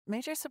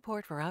Major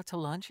support for Out to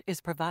Lunch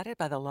is provided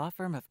by the law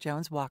firm of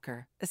Jones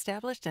Walker,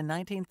 established in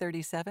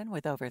 1937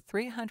 with over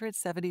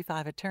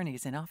 375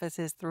 attorneys in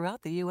offices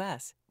throughout the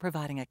U.S.,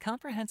 providing a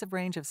comprehensive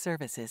range of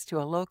services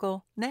to a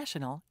local,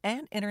 national,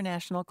 and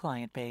international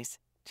client base.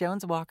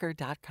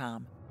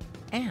 JonesWalker.com.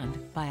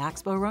 And by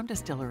Oxbow Rum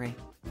Distillery,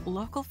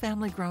 local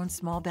family-grown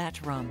small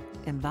batch rum,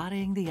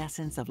 embodying the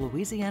essence of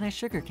Louisiana's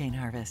sugarcane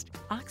harvest.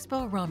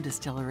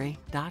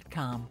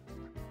 OxbowRumDistillery.com.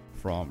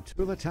 From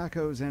Tula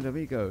Tacos and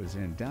Amigos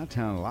in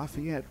downtown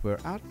Lafayette, we're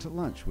out to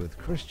lunch with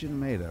Christian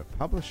Mader,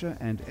 publisher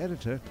and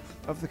editor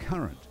of The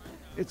Current.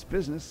 It's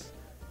business,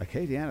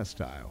 Acadiana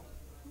style.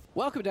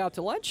 Welcome to Out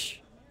to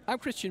Lunch. I'm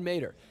Christian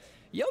Mader.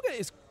 Yoga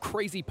is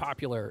crazy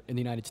popular in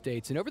the United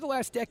States, and over the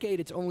last decade,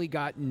 it's only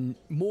gotten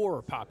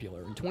more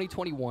popular. In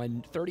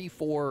 2021,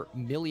 34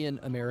 million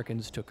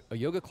Americans took a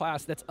yoga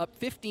class. That's up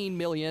 15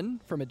 million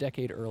from a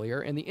decade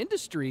earlier, and the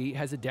industry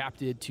has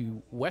adapted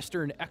to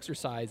Western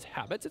exercise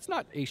habits. It's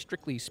not a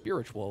strictly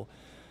spiritual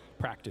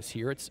practice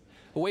here. It's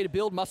a way to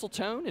build muscle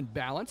tone and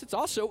balance. It's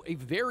also a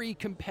very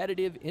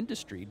competitive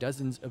industry.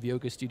 Dozens of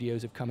yoga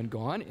studios have come and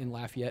gone in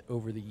Lafayette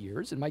over the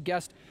years, and my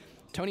guest,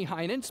 Toni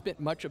Heinen, spent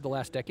much of the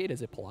last decade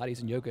as a Pilates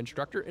and yoga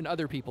instructor in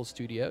other people's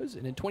studios.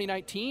 And in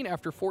 2019,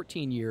 after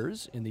 14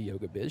 years in the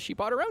yoga biz, she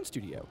bought her own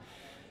studio,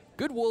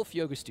 Good Wolf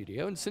Yoga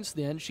Studio. And since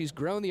then, she's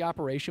grown the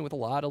operation with a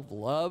lot of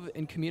love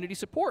and community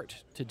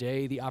support.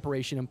 Today, the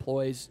operation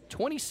employs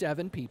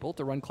 27 people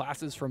to run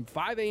classes from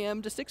 5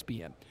 a.m. to 6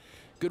 p.m.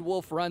 Good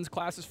Wolf runs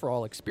classes for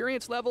all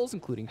experience levels,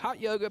 including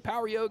hot yoga,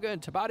 power yoga, and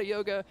Tabata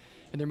yoga,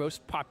 and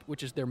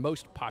which is their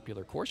most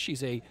popular course.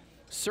 She's a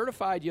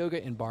certified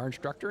yoga and bar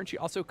instructor, and she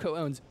also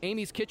co-owns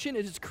Amy's Kitchen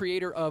and is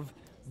creator of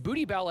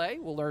Booty Ballet.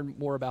 We'll learn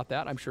more about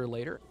that, I'm sure,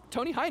 later.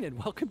 Toni Heinen,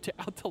 welcome to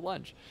Out to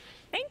Lunch.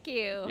 Thank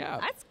you. Yeah.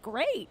 That's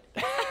great.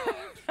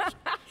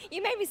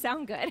 You made me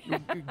sound good.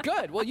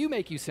 Good. Well, you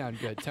make you sound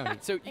good, Toni.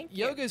 So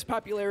yoga's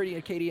popularity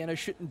in Acadiana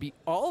shouldn't be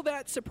all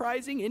that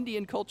surprising.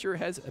 Indian culture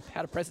has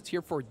had a presence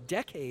here for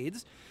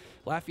decades.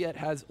 Lafayette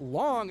has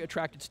long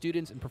attracted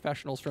students and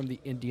professionals from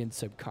the Indian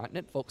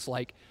subcontinent, folks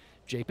like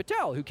Jay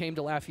Patel, who came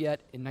to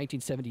Lafayette in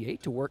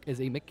 1978 to work as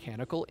a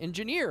mechanical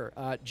engineer.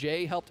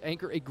 Jay helped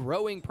anchor a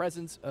growing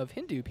presence of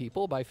Hindu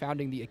people by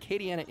founding the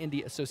Acadiana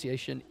India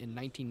Association in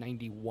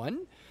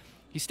 1991.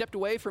 He stepped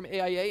away from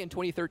AIA in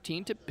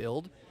 2013 to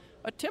build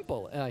a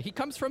temple. He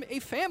comes from a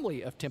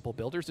family of temple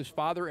builders. His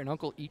father and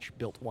uncle each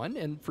built one,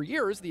 and for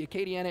years, the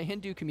Acadiana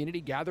Hindu community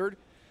gathered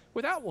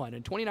without one.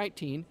 In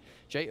 2019,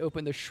 Jay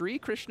opened the Sri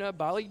Krishna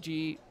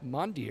Balaji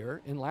Mandir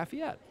in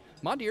Lafayette.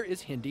 Mandir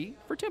is Hindi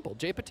for temple.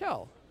 Jay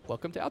Patel,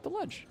 welcome to Out to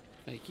Lunch.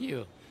 Thank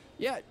you.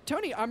 Yeah,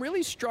 Toni, I'm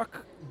really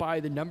struck by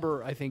the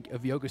number, I think,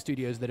 of yoga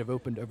studios that have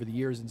opened over the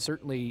years, and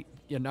certainly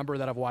a number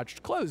that I've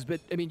watched close.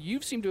 But, I mean,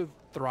 you seem to have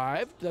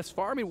thrived thus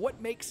far. I mean,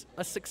 what makes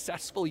a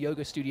successful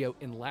yoga studio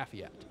in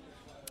Lafayette?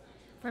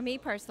 For me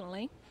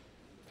personally,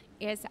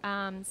 is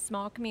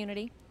small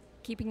community,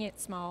 keeping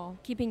it small,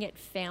 keeping it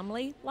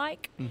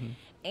family-like,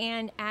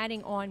 and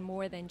adding on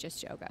more than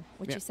just yoga,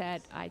 which you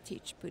said I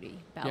teach Booty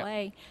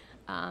Ballet,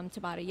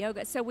 Tabata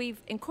yoga. So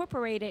we've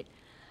incorporated.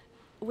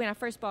 When I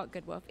first bought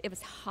Good Wolf, it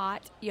was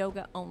hot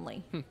yoga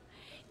only.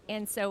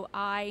 And so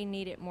I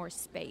needed more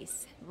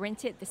space.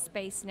 Rented the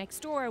space next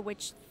door,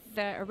 which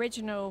the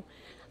original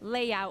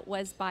layout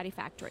was Body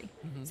Factory.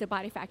 So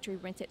Body Factory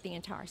rented the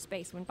entire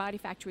space. When Body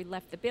Factory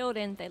left the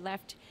building, they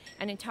left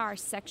an entire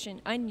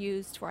section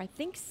unused for, I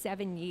think,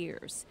 7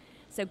 years.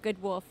 So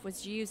Good Wolf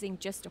was using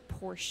just a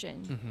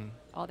portion.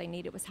 All they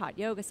needed was hot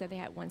yoga, so they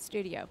had one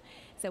studio.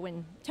 So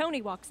when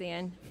Toni walks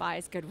in,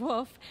 buys Good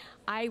Wolf,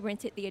 I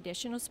rented the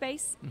additional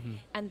space,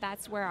 and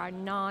that's where our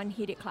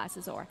non-heated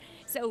classes are.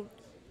 So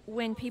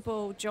when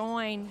people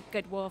join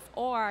Good Wolf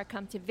or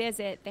come to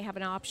visit, they have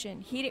an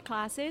option, heated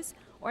classes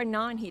or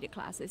non-heated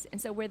classes.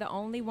 And so we're the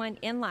only one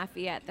in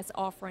Lafayette that's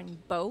offering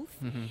both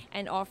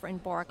and offering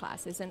bar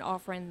classes and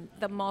offering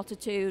the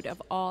multitude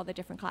of all the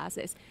different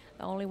classes.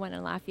 The only one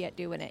in Lafayette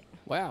doing it.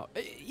 Wow.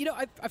 You know,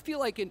 I feel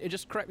like, and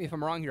just correct me if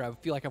I'm wrong here, I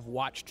feel like I've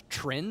watched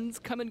trends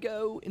come and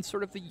go in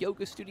sort of the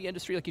yoga studio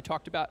industry. Like you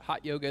talked about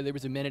hot yoga. There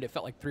was a minute, it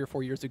felt like 3 or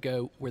 4 years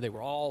ago, where they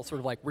were all sort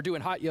of like, we're doing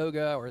hot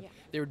yoga, or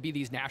there would be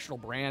these national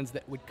brands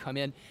that would come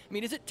in. I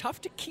mean, is it tough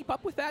to keep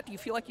up with that? Do you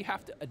feel like you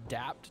have to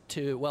adapt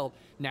to, well,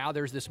 now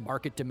there's this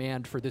market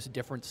demand for this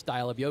different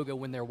style of yoga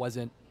when there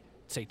wasn't,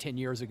 say, 10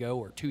 years ago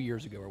or 2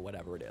 years ago or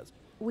whatever it is?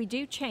 We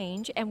do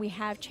change, and we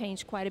have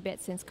changed quite a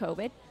bit since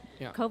COVID.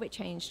 COVID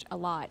changed a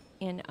lot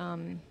in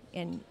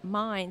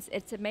minds.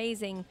 It's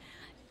amazing.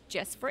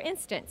 Just for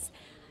instance,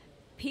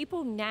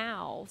 people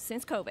now,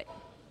 since COVID,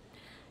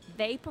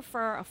 they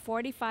prefer a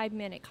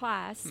 45-minute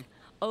class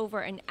over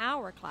an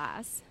hour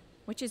class,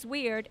 which is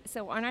weird.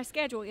 So on our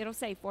schedule, it'll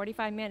say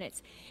 45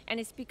 minutes. And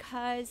it's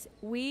because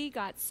we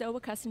got so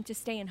accustomed to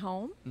staying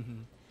home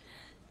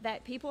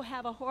that people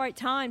have a hard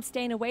time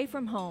staying away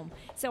from home.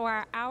 So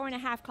our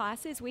hour-and-a-half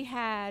classes, we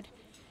had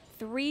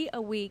 3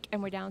 a week,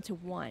 and we're down to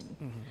 1.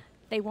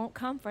 They won't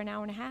come for an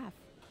hour and a half.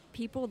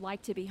 People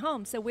like to be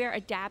home. So we're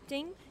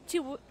adapting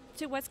to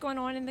what's going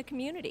on in the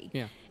community.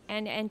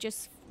 And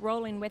just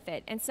rolling with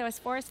it. And so as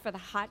far as for the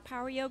hot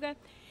power yoga,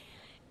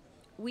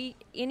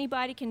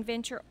 anybody can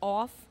venture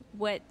off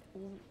what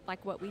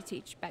we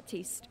teach,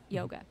 Baptiste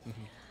yoga.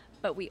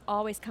 But we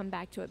always come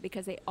back to it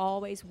because they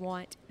always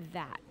want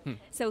that.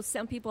 So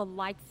some people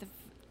like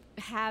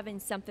having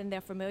something they're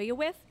familiar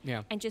with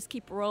and just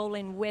keep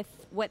rolling with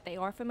what they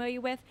are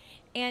familiar with.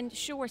 And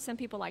sure, some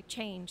people like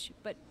change,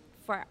 but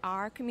for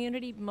our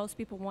community, most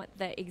people want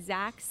the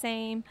exact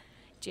same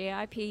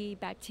JIP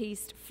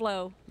Baptiste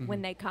flow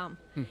when they come.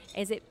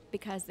 Is it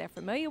because they're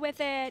familiar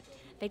with it?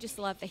 They just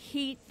love the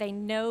heat. They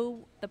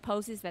know the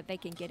poses that they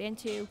can get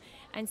into.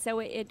 And so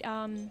it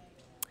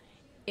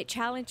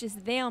challenges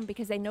them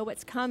because they know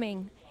what's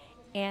coming,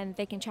 and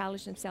they can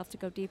challenge themselves to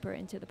go deeper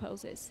into the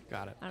poses.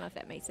 Got it. I don't know if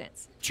that made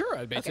sense. Sure,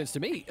 it made sense to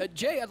me.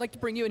 Jay, I'd like to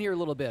bring you in here a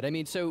little bit. I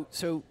mean, so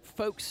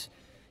folks,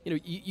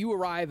 you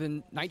arrive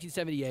in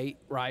 1978,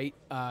 right?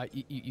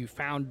 You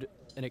found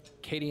an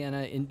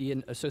Acadiana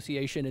Indian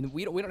Association, and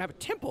we don't have a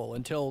temple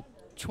until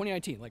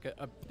 2019, like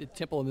a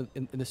temple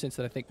in the sense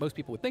that I think most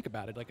people would think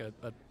about it, like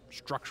a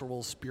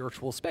structural,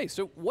 spiritual space.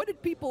 So what did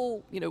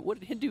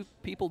Hindu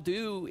people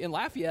do in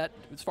Lafayette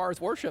as far as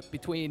worship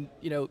between,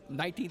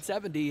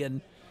 1970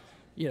 and,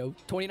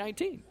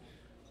 2019?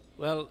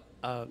 Well,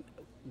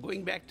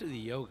 going back to the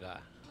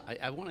yoga,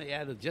 I want to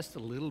add just a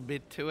little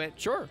bit to it.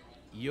 Sure.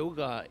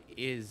 Yoga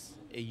is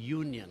a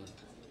union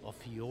of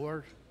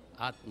your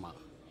Atma,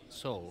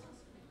 soul,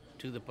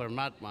 to the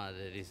Paramatma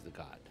that is the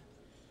God.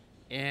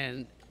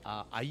 And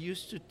I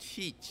used to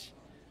teach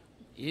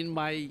in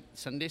my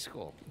Sunday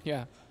school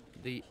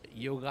the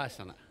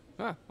Yogasana.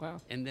 Ah, wow.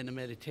 And then a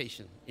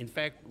meditation. In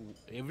fact,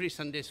 every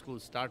Sunday school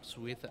starts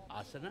with an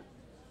asana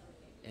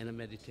and a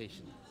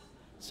meditation.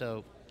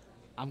 So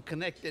I'm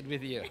connected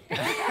with you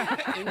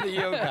in the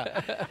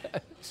yoga.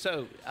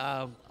 So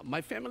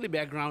my family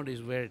background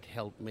is where it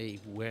helped me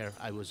where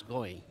I was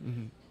going.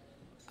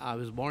 I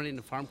was born in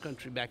the farm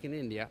country back in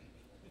India.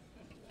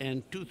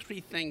 And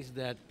 2-3 things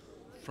that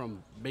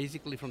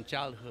basically from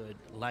childhood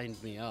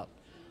lined me up.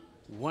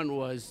 One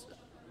was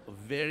a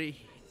very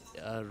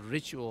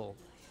ritual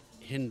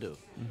Hindu.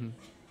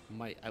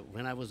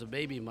 When I was a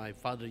baby, my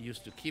father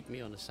used to keep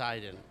me on the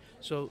side, and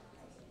so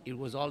it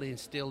was all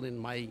instilled in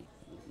my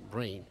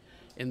brain.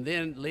 And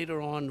then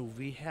later on,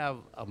 we have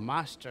a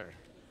master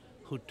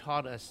who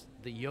taught us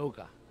the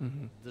yoga,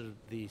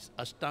 the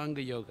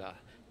Ashtanga yoga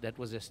that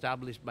was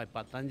established by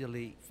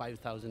Patanjali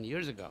 5,000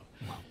 years ago.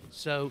 Wow.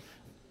 So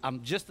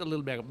I'm just a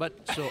little bit, but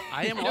so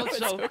I am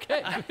also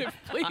okay.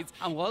 Please.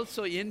 I'm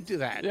also into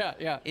that.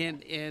 Yeah.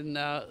 And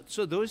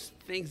so those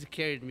things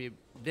carried me.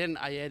 Then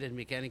I added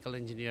mechanical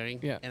engineering,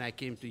 and I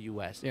came to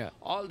U.S. Yeah.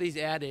 All these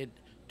added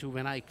to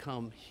when I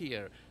come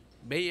here.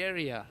 Bay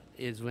Area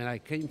is when I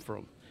came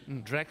from.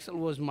 Drexel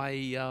was my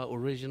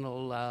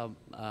original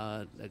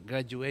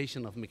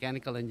graduation of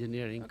mechanical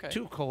engineering. Okay.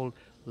 Too cold,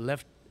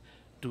 left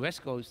to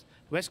West Coast.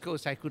 West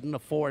Coast, I couldn't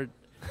afford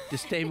to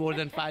stay more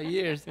than 5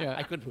 years.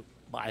 I could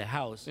buy a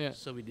house,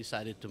 so we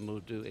decided to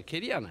move to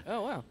Acadiana.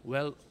 Oh, wow.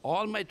 Well,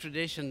 all my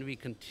tradition we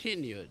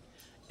continued,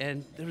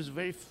 and there was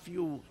very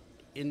few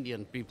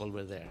Indian people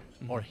were there,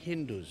 or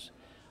Hindus.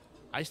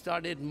 I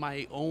started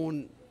my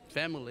own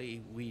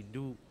family. We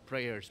do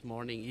prayers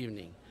morning,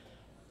 evening,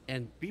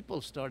 and people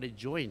started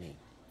joining.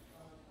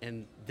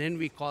 And then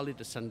we call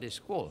it a Sunday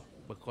school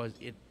because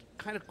it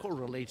kind of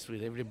correlates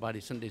with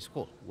everybody's Sunday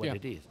school, what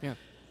it is. Yeah.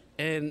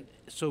 And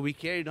so we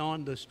carried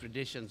on those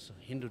traditions,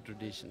 Hindu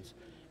traditions,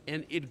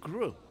 and it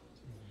grew.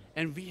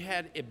 And we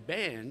had a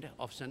band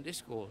of Sunday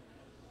school.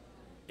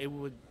 It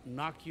would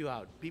knock you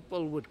out.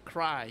 People would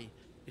cry.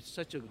 It's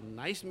such a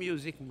nice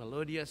music,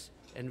 melodious,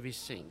 and we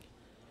sing.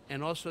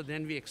 And also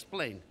then we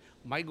explain.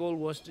 My goal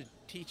was to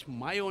teach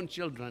my own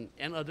children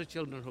and other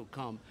children who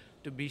come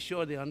to be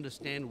sure they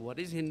understand what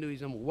is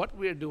Hinduism, what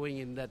we're doing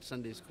in that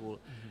Sunday school,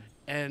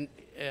 and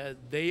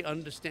they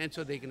understand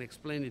so they can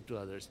explain it to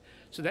others.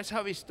 So that's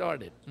how we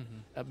started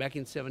back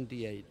in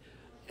 '78.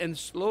 And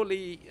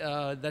slowly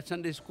that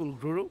Sunday school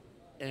grew,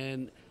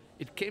 and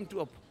it came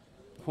to a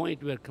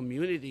point where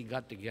community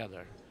got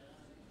together.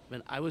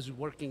 When I was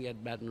working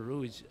at Baton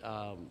Rouge,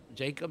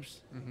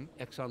 Jacobs,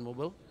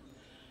 ExxonMobil,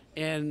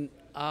 and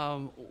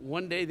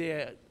one day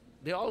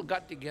they all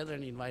got together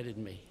and invited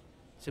me.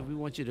 Said, we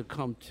want you to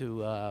come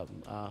to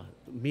a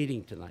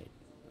meeting tonight.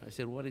 I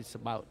said, what is it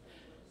about?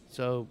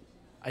 So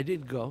I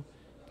did go,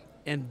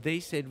 and they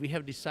said, we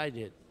have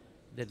decided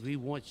that we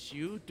want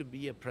you to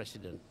be a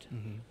president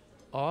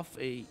of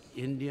a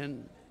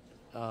Indian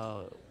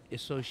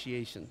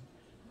association.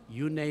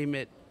 You name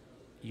it,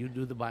 you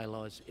do the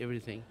bylaws,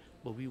 everything,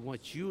 but we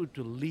want you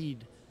to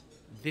lead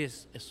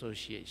this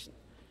association.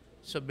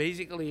 So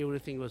basically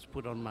everything was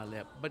put on my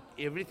lap, but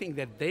everything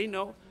that they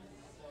know,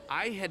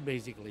 I had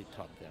basically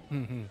taught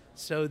them.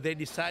 So they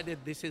decided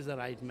this is the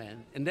right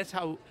man, and that's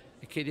how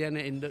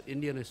Acadiana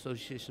Indian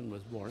Association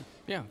was born.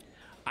 Yeah.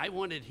 I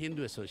wanted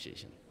Hindu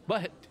Association,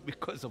 but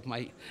because of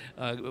my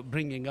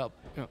bringing up,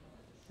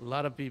 a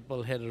lot of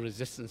people had a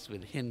resistance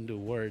with Hindu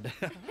word.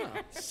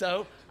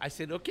 So I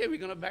said, okay, we're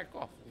going to back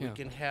off. Yeah. We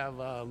can have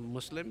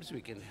Muslims,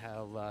 we can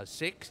have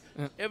Sikhs,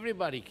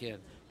 everybody can.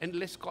 And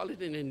let's call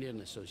it an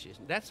Indian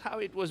association. That's how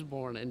it was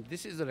born, and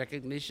this is a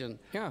recognition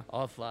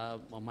of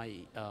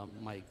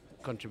my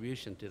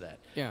contribution to that.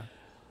 Yeah.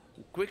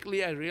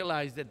 Quickly, I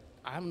realized that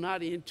I'm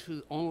not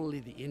into only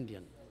the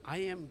Indian. I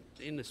am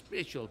in a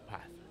spiritual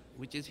path,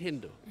 which is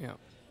Hindu. Yeah.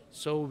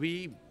 So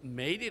we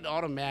made it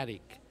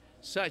automatic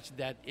such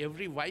that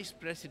every vice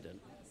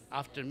president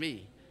after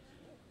me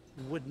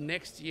would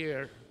next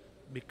year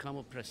become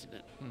a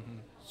president.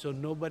 So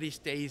nobody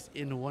stays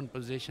in one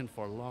position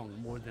for long,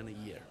 more than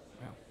a year.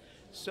 Yeah.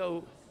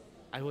 So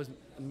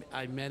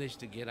I managed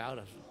to get out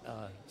of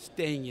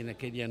staying in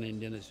Acadiana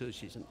Indian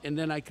Association. And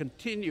then I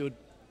continued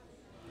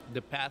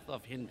the path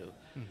of Hindu.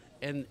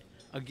 And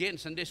again,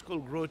 Sunday school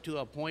grew to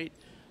a point,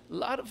 a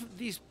lot of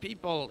these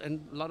people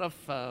and a lot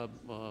of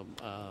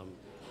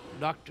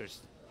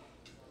doctors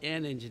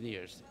and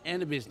engineers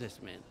and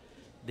businessmen,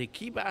 they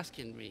keep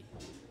asking me,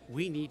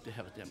 we need to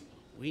have a temple.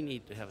 We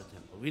need to have a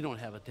temple. We don't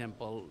have a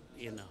temple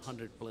in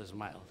 100+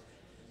 miles.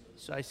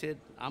 So I said,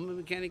 I'm a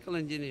mechanical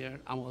engineer.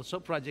 I'm also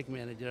project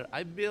manager.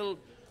 I built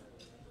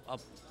a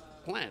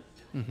plant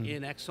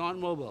in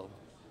ExxonMobil.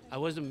 I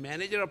was a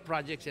manager of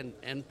projects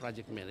and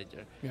project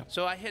manager. Yeah.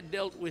 So I had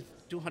dealt with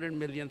 200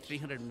 million,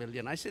 300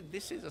 million. I said,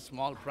 this is a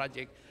small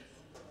project.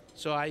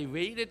 So I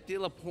waited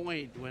till a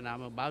point when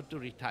I'm about to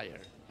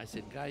retire. I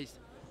said, guys,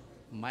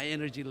 my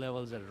energy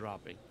levels are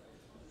dropping.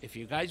 If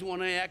you guys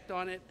want to act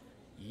on it,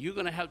 you're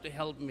going to have to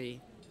help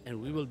me, and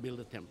we will build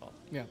a temple.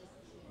 Yeah.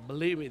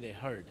 Believe me, they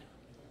heard.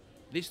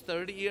 This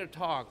 30-year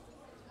talk,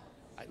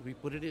 we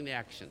put it in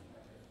action.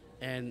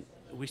 And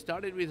we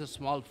started with a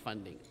small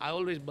funding. I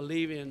always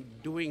believe in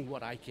doing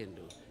what I can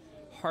do.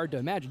 Hard to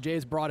imagine. Jay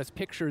has brought us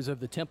pictures of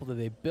the temple that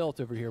they built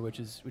over here, which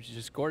is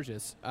just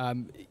gorgeous.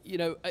 You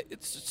know,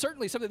 it's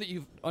certainly something that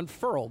you've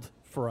unfurled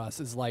for us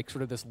is like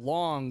sort of this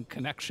long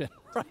connection,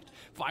 right?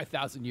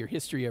 5,000-year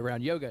history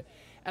around yoga.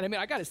 And I mean,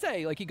 I got to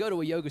say, like, you go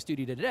to a yoga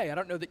studio today, I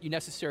don't know that you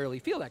necessarily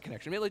feel that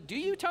connection. I mean, like, do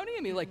you, Tony?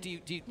 I mean, like, do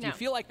you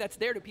feel like that's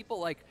there? Do people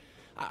like?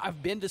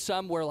 I've been to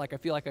some where like I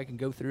feel like I can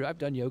go through. I've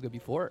done yoga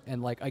before,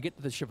 and like I get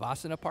to the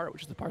shavasana part,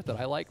 which is the part that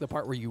I like, the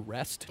part where you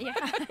rest,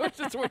 which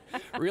is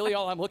really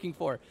all I'm looking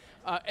for.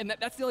 And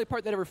that's the only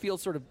part that ever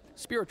feels sort of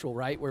spiritual,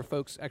 right? Where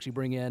folks actually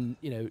bring in,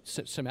 you know,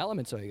 some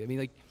elements of it. I mean,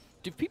 like,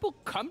 do people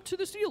come to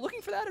the studio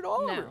looking for that at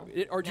all, No.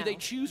 or do they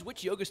choose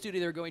which yoga studio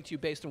they're going to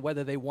based on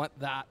whether they want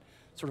that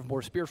sort of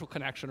more spiritual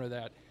connection or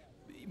that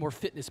more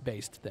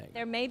fitness-based thing?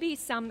 There may be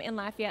some in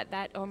Lafayette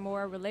that are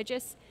more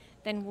religious,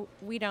 then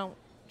we don't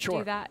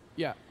do that.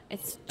 Yeah.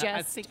 It's I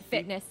just think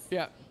fitness.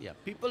 Yeah. Yeah,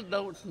 people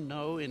don't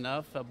know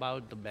enough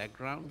about the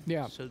background,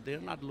 Yeah. so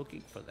they're not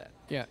looking for that.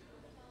 Yeah.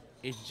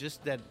 It's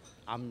just that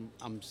I'm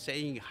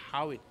saying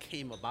how it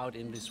came about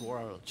in this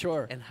world,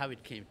 Sure. and how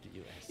it came to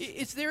U.S.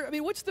 Is there, I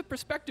mean, what's the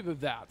perspective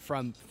of that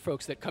from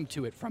folks that come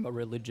to it from a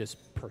religious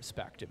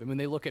perspective? I mean,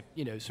 they look at,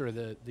 you know, sort of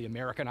the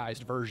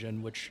Americanized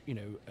version, which, you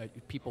know,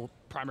 people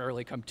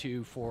primarily come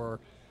to for,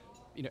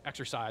 you know,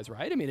 exercise,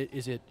 right? I mean,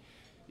 is it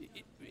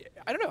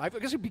I don't know. I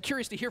guess I'd be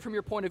curious to hear from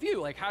your point of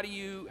view. Like, how do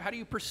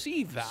you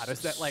perceive that?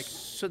 Is that like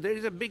So there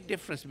is a big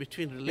difference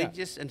between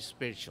religious and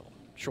spiritual.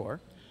 sure?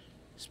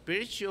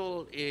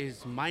 Spiritual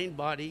is mind,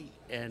 body,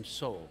 and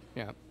soul.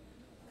 Yeah.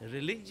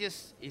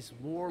 Religious is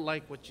more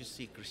like what you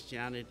see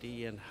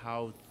Christianity and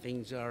how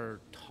things are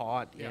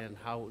taught and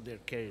how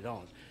they're carried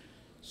on.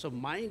 So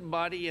mind,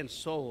 body, and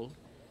soul,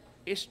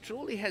 it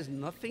truly has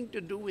nothing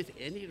to do with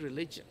any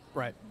religion.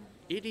 Right.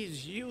 It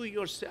is you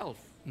yourself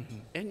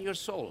and your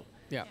soul.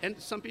 Yeah. And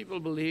some people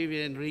believe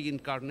in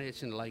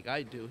reincarnation like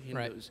I do,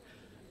 Hindus.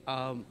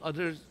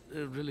 Other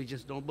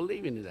religions don't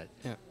believe in that.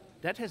 Yeah.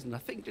 That has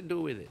nothing to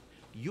do with it.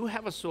 You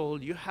have a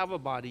soul, you have a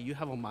body, you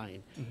have a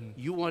mind.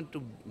 You want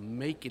to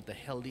make it the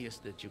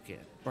healthiest that you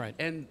can. Right.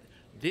 And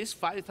this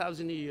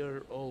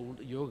 5,000-year-old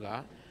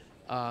yoga,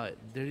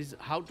 there is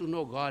How to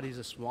Know God is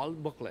a small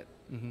booklet.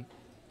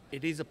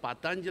 It is a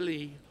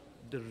Patanjali,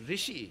 the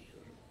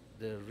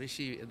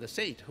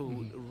saint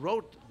who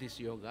wrote this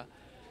yoga.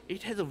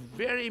 It has a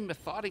very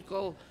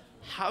methodical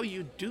how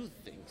you do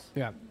things.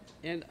 Yeah.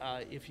 And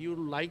if you'd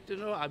like to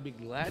know, I'd be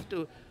glad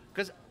to,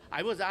 because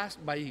I was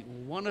asked by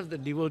one of the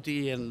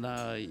devotee in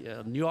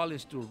New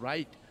Orleans to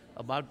write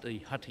about the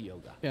Hatha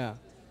Yoga, Yeah.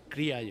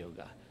 Kriya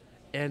Yoga.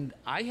 And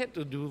I had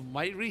to do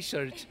my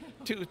research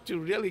to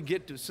really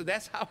get to, so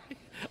that's how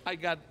I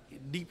got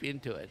deep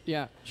into it.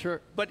 Yeah. Sure.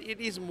 But it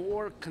is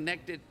more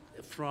connected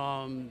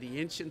from the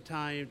ancient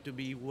time to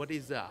be what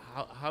is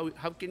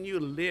how can you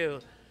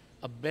live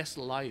a best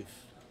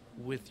life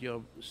with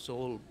your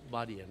soul,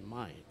 body, and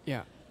mind.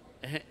 Yeah.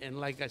 And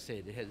like I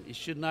said, we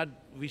should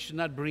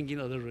not bring in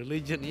other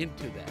religion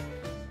into that.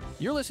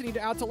 You're listening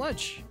to Out to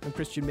Lunch. I'm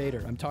Christian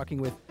Mader. I'm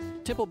talking with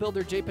temple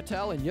builder Jay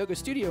Patel and yoga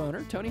studio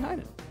owner Tony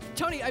Heinen.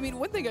 Tony, I mean,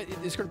 one thing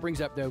this sort of brings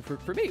up, though,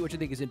 for me, which I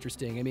think is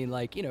interesting, I mean,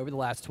 like, you know, over the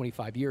last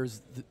 25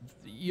 years,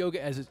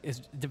 yoga has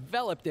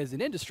developed as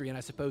an industry, and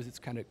I suppose it's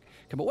kind of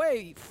come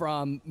away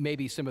from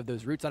maybe some of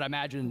those roots that I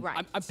imagine.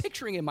 Right. I'm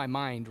picturing in my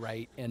mind,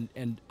 right,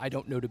 and I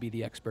don't know to be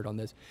the expert on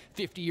this.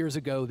 50 years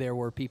ago, there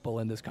were people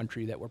in this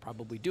country that were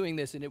probably doing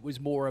this, and it was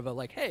more of a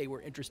like, hey,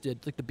 we're interested,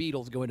 like the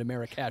Beatles going to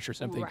Marrakesh or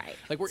something. Right.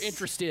 Like we're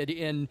interested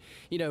in,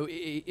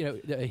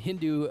 the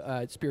Hindu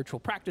spiritual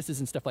practices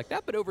and stuff like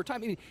that. But over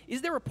time, I mean,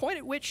 is there a point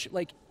at which,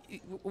 like,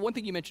 one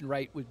thing you mentioned,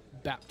 right, with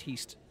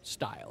Baptiste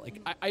style,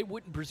 like I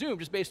wouldn't presume,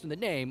 just based on the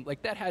name,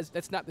 like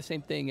that's not the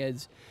same thing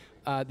as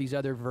these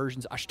other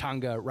versions,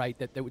 Ashtanga, right,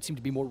 that would seem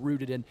to be more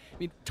rooted in. I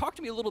mean, talk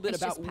to me a little bit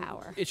It's about just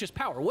power. It's just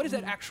power. What does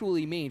that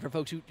actually mean for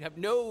folks who have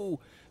no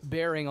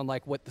bearing on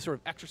like what the sort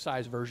of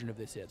exercise version of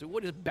this is?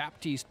 What does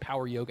Baptiste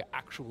power yoga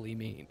actually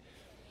mean?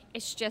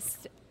 It's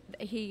just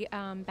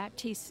Baron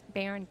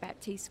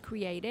Baptiste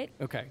created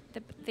Okay.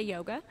 the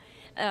yoga,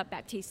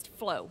 Baptiste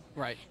Flow.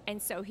 Right. And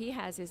so he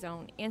has his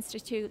own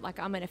institute, like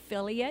I'm an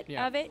affiliate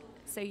Yeah. of it.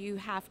 So you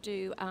have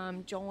to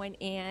join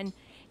in,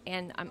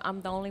 and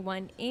I'm the only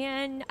one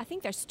in. I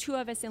think there's 2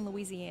 of us in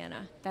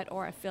Louisiana that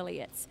are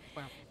affiliates.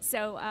 Wow.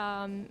 So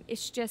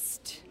it's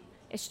just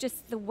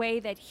the way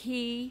that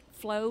he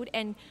flowed,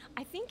 and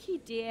I think he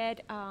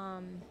did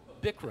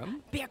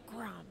Bikram.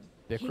 Bikram.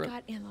 He Bikram?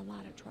 got in a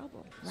lot of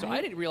trouble. So right?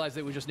 I didn't realize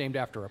it was just named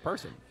after a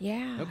person.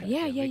 Yeah. Okay.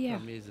 Yeah.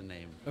 Bikram is the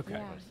name. Okay.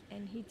 Yeah,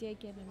 and he did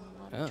get in a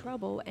lot Oh. of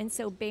trouble, and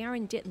so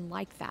Baron didn't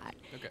like that,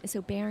 Okay. and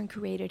so Baron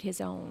created his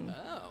own.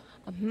 Oh.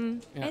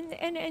 Yeah.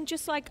 And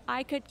just like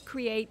I could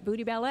create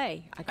Booty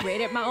Ballet, I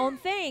created my own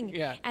thing,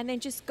 Yeah. and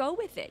then just go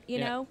with it, you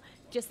Yeah. know,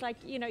 just like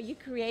you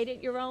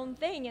created your own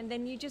thing, and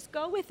then you just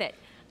go with it,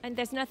 and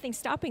there's nothing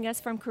stopping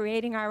us from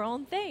creating our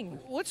own thing.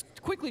 Let's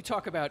quickly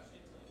talk about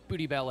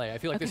Booty Ballet. I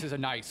feel like this is a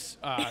nice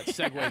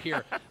segue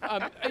here.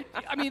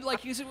 I mean, like,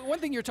 one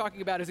thing you're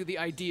talking about is the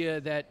idea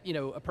that,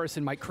 a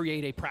person might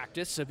create a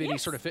practice of any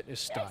Yes. sort of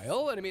fitness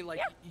style. And I mean, like,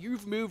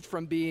 you've moved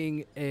from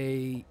being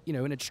an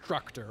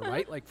instructor,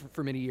 right? Like,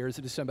 for many years,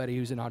 into somebody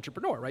who's an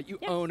entrepreneur, right? You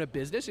own a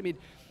business. I mean,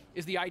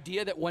 is the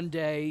idea that one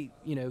day,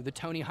 the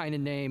Tony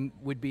Heinen name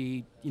would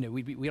be,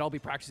 we'd all be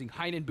practicing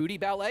Heinen Booty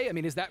Ballet? I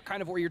mean, is that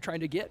kind of where you're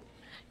trying to get?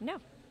 No.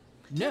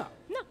 No.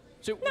 No.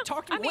 So No,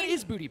 talk to me, I what mean,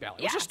 is Booty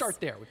Ballet? Let's just yes.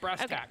 start there with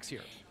brass Okay. tacks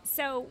here.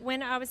 So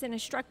when I was an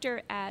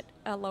instructor at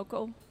a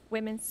local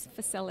women's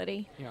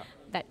facility Yeah.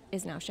 that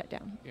is now shut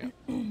down, Yeah.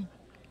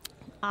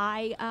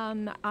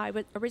 I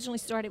originally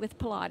started with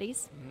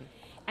Pilates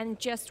and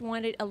just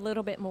wanted a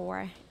little bit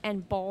more.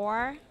 And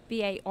barre,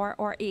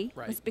 B-A-R-R-E,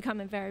 Right. was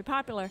becoming very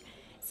popular.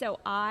 So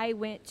I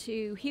went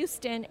to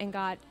Houston and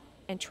got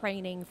in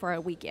training for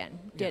a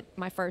weekend, did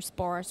my first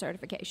barre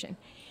certification.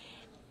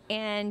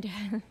 And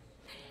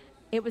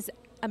it was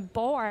a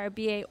barre,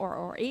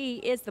 B-A-R-R-E,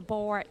 is the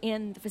barre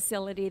in the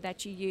facility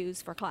that you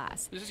use for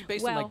class. This is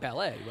based on like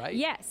ballet, right?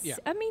 Yes. Yeah.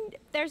 I mean,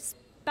 there's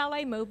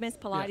ballet movements,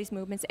 Pilates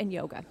movements, and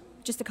yoga,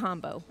 just a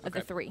combo of the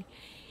Okay. 3.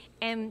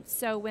 And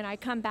so when I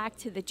come back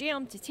to the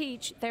gym to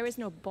teach, there is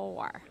no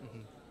barre.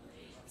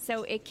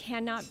 So it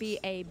cannot be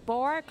a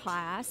barre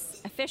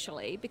class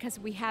officially because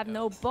we have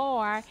no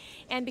barre,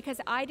 and because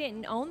I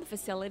didn't own the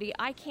facility,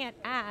 I can't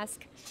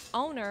ask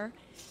owner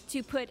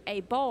to put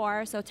a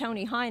barre so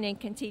Tony Heinen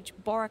can teach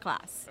barre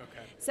class.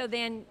 Okay. So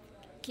then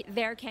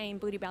there came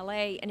Booty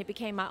Ballet, and it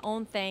became my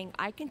own thing.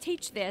 I can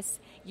teach this,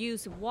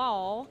 use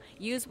wall,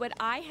 use what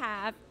I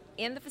have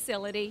in the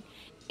facility,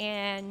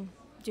 and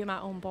do my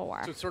own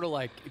barre. So it's sort of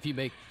like if you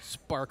make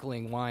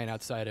sparkling wine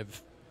outside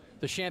of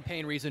the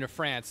Champagne region of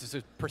France,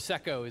 so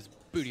Prosecco is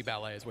Booty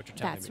Ballet, is what you're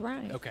telling That's me.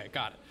 right. Okay,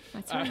 got it.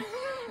 That's right.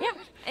 Yeah.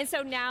 And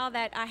so now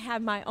that I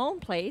have my own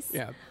place,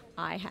 Yeah.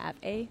 I have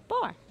a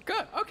bar.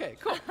 Good. Okay,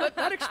 cool.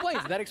 That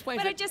explains it. That explains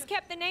But I it. just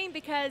kept the name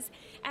because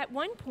at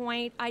one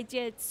point I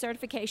did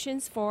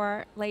certifications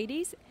for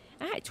ladies.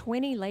 I had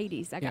 20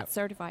 ladies that Yeah. got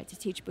certified to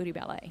teach Booty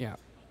Ballet Yeah.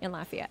 in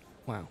Lafayette.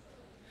 Wow.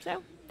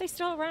 So they're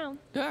still around.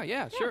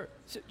 Yeah, sure.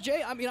 So,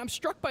 Jay, I mean, I'm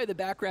struck by the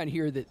background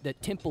here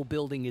that temple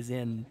building is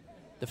in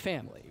the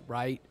family,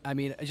 right? I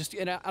mean,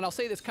 and I'll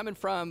say this coming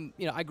from,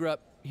 I grew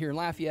up here in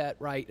Lafayette,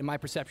 right? And my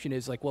perception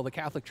is like, well, the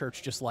Catholic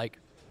Church just like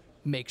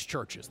makes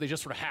churches. They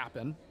just sort of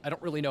happen. I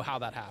don't really know how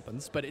that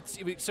happens, but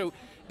so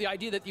the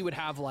idea that you would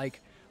have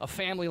like a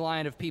family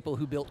line of people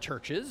who built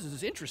churches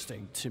is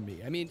interesting to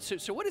me. I mean,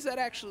 so what does that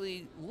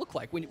actually look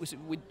like when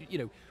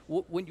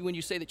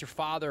you say that your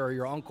father or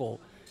your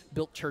uncle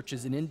built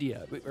churches in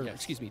India, or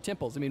excuse me,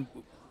 temples? I mean,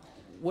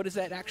 what does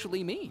that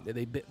actually mean?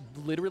 They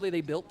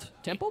literally built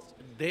temples?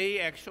 They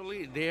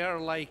are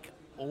like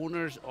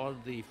owners or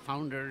the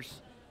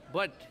founders,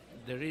 but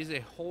there is a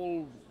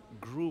whole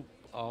group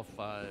of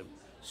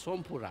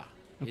Sompura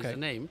is Okay. the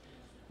name.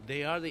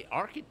 They are the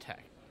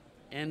architect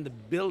and the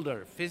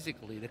builder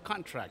physically, the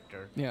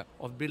contractor Yeah.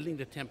 of building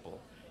the temple.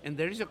 And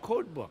there is a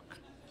code book.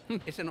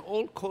 It's an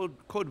old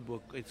code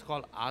book. It's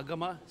called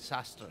Agama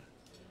Sastra.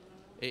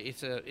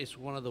 It's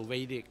one of the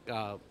Vedic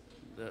the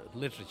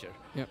literature.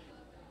 Yep.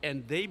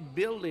 And they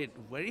build it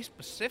very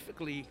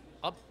specifically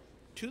up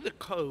to the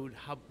code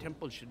how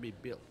temples should be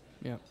built.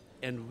 Yeah.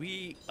 And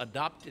we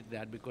adopted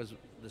that because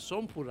the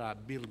Sompura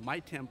built my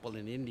temple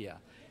in India,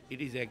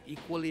 it is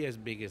equally as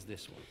big as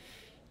this one.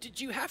 Did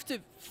you have to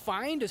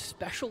find a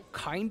special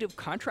kind of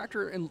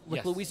contractor in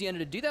Yes. Louisiana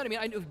to do that? I mean,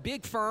 I know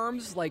big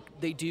firms, like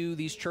they do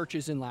these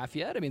churches in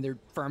Lafayette. I mean, they're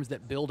firms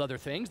that build other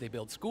things. They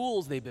build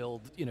schools, they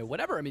build,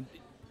 whatever. I mean,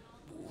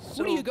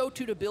 who do you go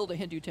to build a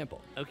Hindu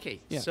temple?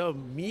 Okay, Yeah. so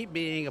me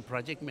being a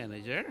project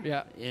manager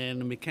Yeah.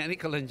 and a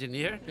mechanical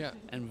engineer Yeah.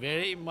 and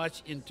very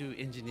much into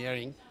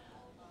engineering,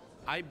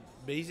 I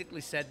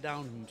basically sat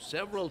down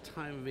several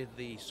times with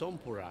the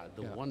Sompura,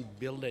 the Yeah. one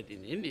built it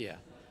in India.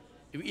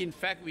 In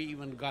fact, we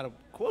even got a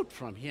quote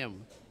from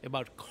him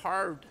about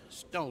carved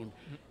stone.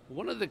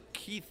 One of the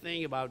key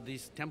thing about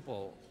this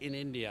temple in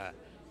India,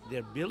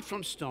 they're built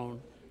from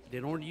stone.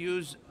 They don't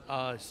use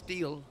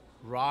steel,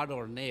 rod,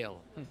 or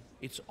nail.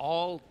 It's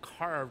all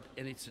carved,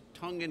 and it's a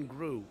tongue and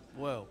groove.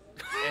 Whoa.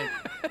 And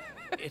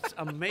it's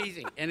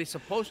amazing, and it's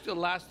supposed to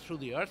last through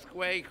the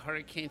earthquake,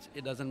 hurricanes.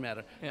 It doesn't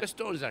matter. Yeah. The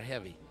stones are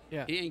heavy.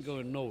 Yeah. He ain't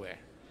going nowhere.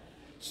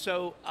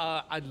 So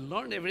I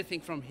learned everything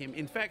from him.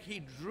 In fact, he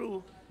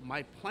drew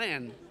my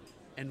plan,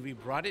 and we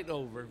brought it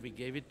over. We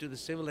gave it to the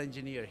civil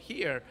engineer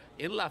here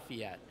in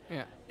Lafayette,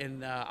 Yeah.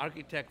 and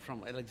architect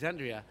from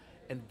Alexandria,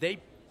 and they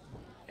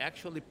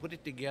actually put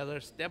it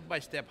together step by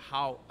step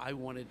how I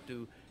wanted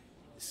to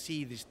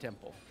see this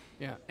temple.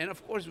 Yeah. And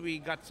of course, we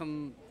got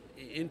some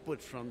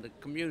input from the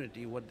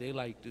community, what they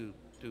like to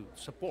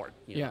support.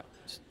 you Yeah. know.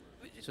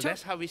 So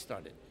that's how we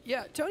started.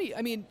 Yeah, Tony,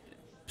 I mean,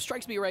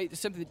 strikes me right,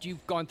 something that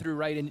you've gone through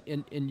right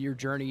in your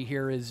journey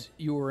here is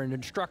you were an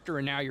instructor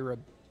and now you're a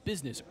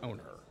business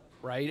owner,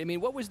 right? I mean,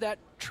 what was that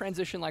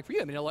transition like for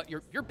you? I mean,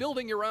 you're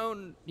building your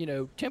own,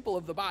 temple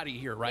of the body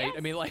here, right? Yes.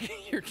 I mean, like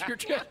you're trying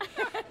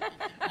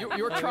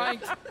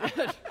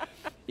to,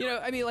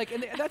 I mean, like,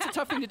 and that's a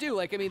tough thing to do.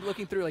 Like, I mean,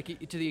 looking through,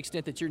 like, to the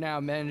extent that you're now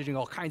managing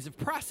all kinds of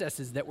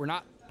processes that were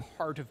not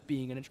part of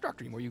being an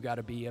instructor anymore. You've got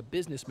to be a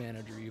business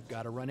manager. You've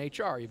got to run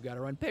HR. You've got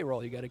to run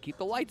payroll. You've got to keep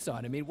the lights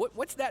on. I mean,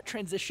 what's that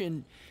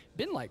transition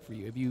been like for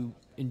you? Have you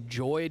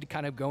enjoyed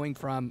kind of going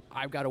from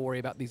I've got to worry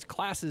about these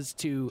classes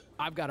to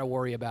I've got to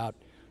worry about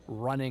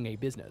running a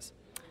business?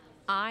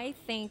 I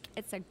think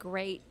it's a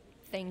great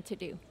thing to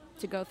do,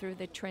 to go through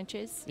the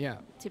trenches, Yeah.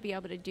 to be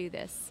able to do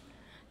this.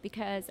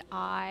 Because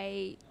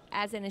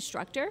as an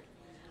instructor,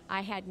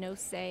 I had no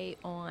say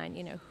on,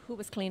 who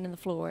was cleaning the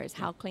floors,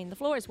 how clean the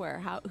floors were,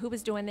 who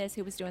was doing this,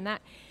 who was doing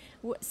that.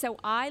 So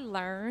I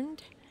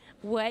learned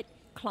what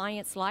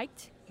clients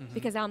liked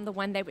because I'm the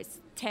one they would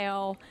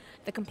tell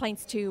the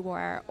complaints to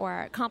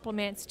or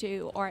compliments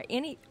to or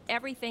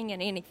everything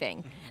and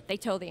anything they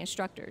told the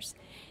instructors.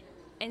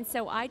 And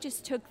so I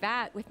just took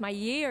that with my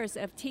years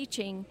of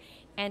teaching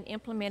and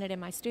implemented in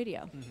my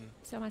studio.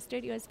 So my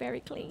studio is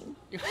very clean.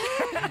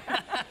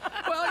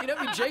 Well, I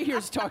mean, Jay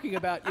here's talking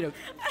about,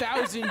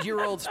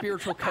 1,000-year-old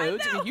spiritual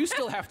codes. I mean, you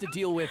still have to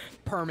deal with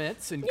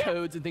permits and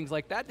codes and things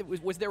like that.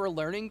 Was there a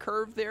learning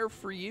curve there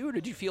for you? Or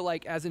did you feel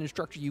like as an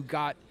instructor you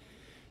got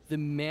the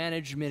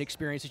management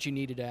experience that you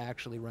needed to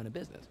actually run a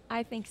business?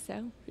 I think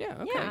so. Yeah,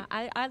 okay.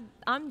 Yeah,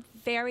 I'm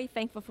very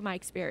thankful for my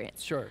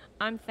experience. Sure.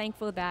 I'm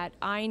thankful that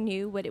I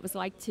knew what it was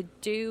like to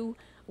do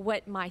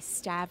what my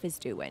staff is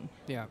doing,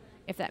 Yeah.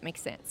 if that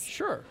makes sense.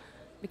 Sure.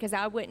 Because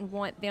I wouldn't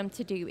want them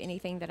to do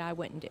anything that I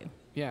wouldn't do.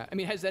 Yeah. I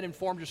mean, has that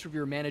informed just of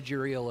your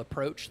managerial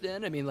approach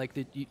then? I mean, like,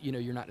 that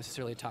you're not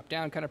necessarily a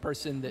top-down kind of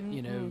person that,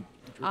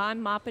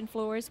 I'm mopping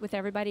floors with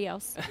everybody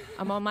else.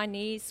 I'm on my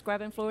knees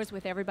scrubbing floors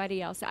with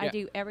everybody else. I Yeah.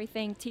 do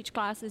everything, teach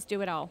classes,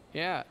 do it all.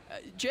 Yeah.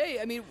 Jay,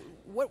 I mean,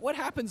 what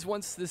happens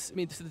once this,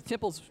 so the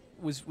temples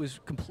was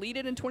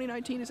completed in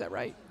 2019, is that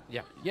right?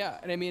 Yeah. Yeah,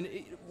 and I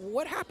mean,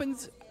 what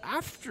happens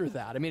after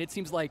that? I mean, it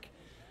seems like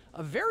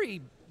a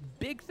very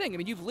big thing. I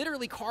mean, you've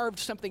literally carved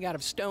something out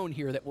of stone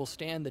here that will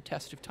stand the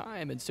test of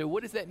time. And so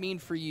what does that mean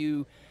for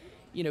you,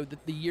 the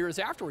years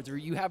afterwards? Are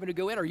you having to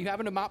go in? Are you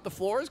having to mop the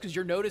floors because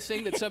you're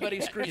noticing that somebody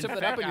screwed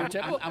something up in your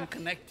temple? I'm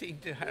connecting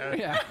to her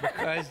Yeah.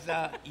 because,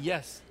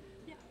 yes,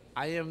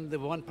 I am the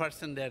one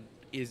person that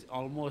is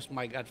almost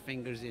my gut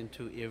fingers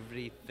into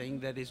everything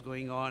that is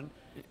going on,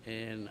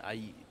 and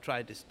I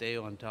try to stay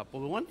on top. But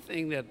one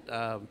thing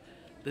that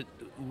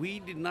we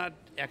did not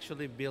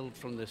actually build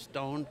from the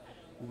stone,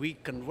 we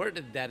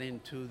converted that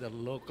into the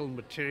local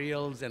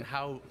materials and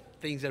how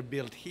things are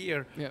built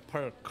here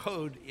per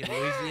code in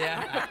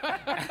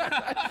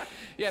Louisiana.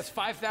 Yes,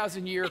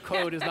 5,000-year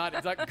code is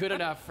not good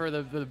enough for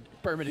the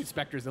permit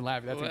inspectors in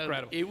Lafayette. That's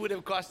incredible. It would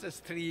have cost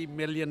us $3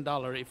 million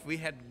if we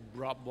had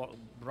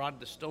brought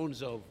the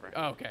stones over.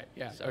 Okay,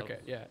 yeah, So- okay,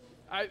 yeah.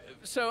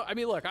 So, I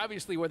mean, look,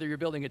 obviously, whether you're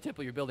building a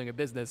temple, you're building a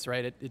business,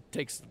 right?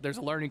 There's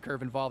a learning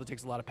curve involved. It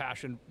takes a lot of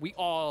passion. We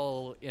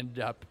all end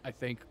up, I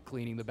think,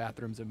 cleaning the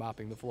bathrooms and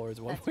mopping the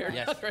floors one way or right.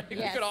 another. I think we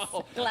Yes, could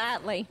all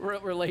gladly.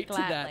 relate to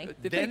Gladly.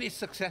 that. Then it's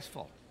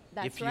successful.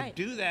 That's if you right.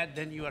 do that,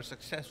 then you are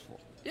successful.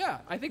 Yeah,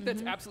 I think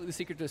that's absolutely the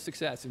secret to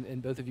success,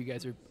 and both of you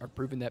guys are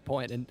proving that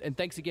point. And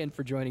thanks again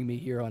for joining me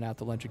here on Out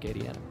to Lunch with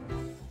Acadiana.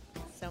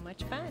 So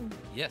much fun.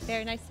 Yes.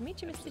 Very nice to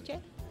meet you, Mr. J.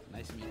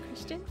 Nice to meet you.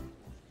 Christian.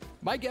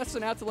 My guests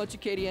on Out to Lunch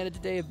Acadiana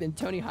today have been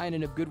Tony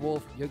Heinen of Good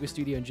Wolf Yoga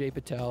Studio and Jay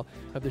Patel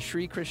of the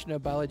Sri Krishna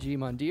Balaji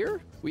Mandir.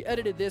 We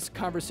edited this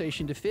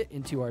conversation to fit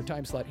into our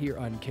time slot here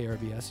on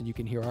KRVS, and you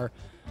can hear our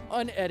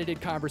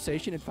unedited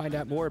conversation and find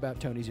out more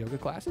about Tony's yoga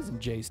classes and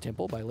Jay's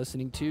temple by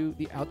listening to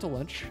the Out to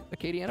Lunch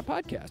Acadiana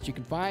podcast. You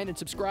can find and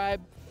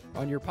subscribe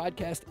on your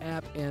podcast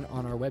app and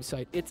on our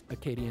website,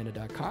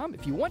 itsacadiana.com.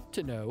 If you want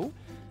to know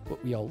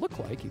what we all look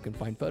like, you can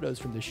find photos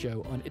from the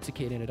show on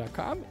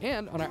itsacadiana.com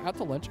and on our Out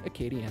to Lunch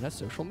Acadiana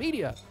social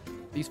media.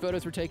 These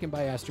photos were taken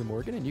by Astor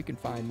Morgan, and you can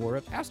find more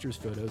of Astor's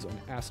photos on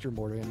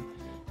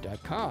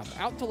astormorgan.com.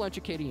 Out to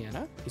Lunch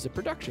Acadiana is a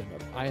production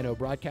of INO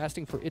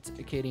Broadcasting for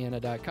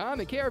itsacadiana.com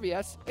and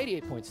KRVS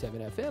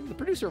 88.7 FM. The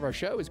producer of our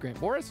show is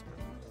Grant Morris.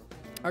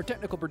 Our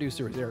technical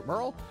producer is Eric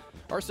Merle.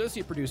 Our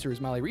associate producer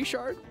is Molly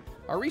Richard.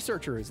 Our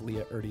researcher is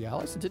Leah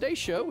Erdialis, and today's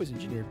show was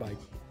engineered by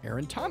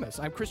Aaron Thomas.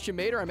 I'm Christian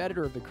Mader. I'm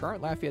editor of The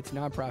Current, Lafayette's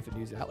nonprofit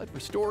news outlet. For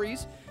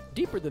stories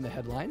deeper than the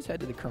headlines, head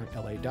to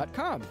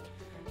thecurrentla.com.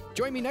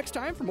 Join me next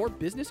time for more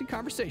business and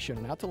conversation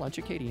on Out to Lunch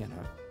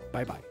Acadiana.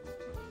 Bye-bye.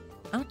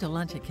 Out to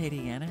Lunch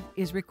Acadiana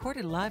is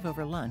recorded live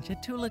over lunch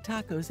at Tula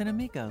Tacos and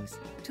Amigos.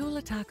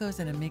 Tula Tacos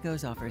and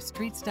Amigos offers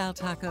street-style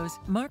tacos,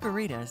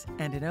 margaritas,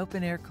 and an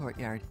open-air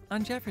courtyard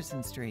on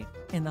Jefferson Street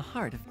in the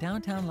heart of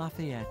downtown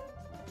Lafayette.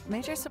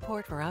 Major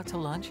support for Out to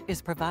Lunch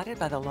is provided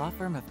by the law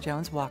firm of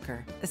Jones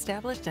Walker,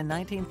 established in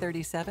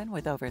 1937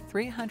 with over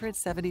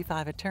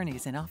 375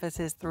 attorneys in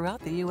offices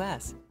throughout the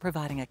U.S.,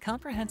 providing a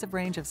comprehensive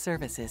range of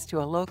services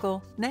to a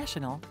local,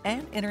 national,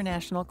 and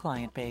international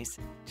client base.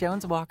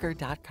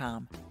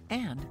 JonesWalker.com.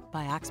 And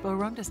by Oxbow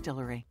Rum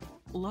Distillery,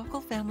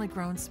 local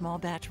family-grown small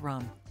batch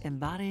rum,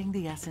 embodying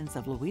the essence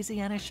of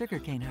Louisiana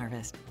sugarcane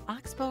harvest.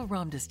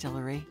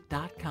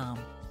 OxbowRumDistillery.com.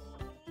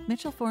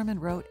 Mitchell Foreman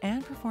wrote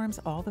and performs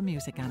all the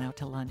music on Out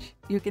to Lunch.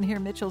 You can hear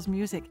Mitchell's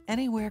music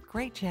anywhere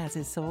great jazz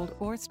is sold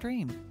or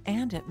streamed,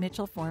 and at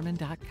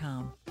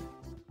mitchellforeman.com.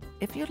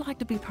 If you'd like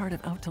to be part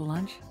of Out to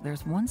Lunch,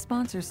 there's one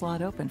sponsor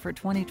slot open for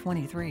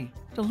 2023.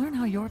 To learn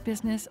how your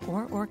business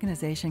or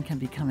organization can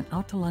become an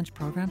Out to Lunch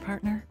program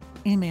partner,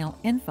 email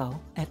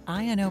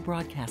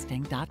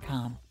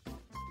info@inobroadcasting.com.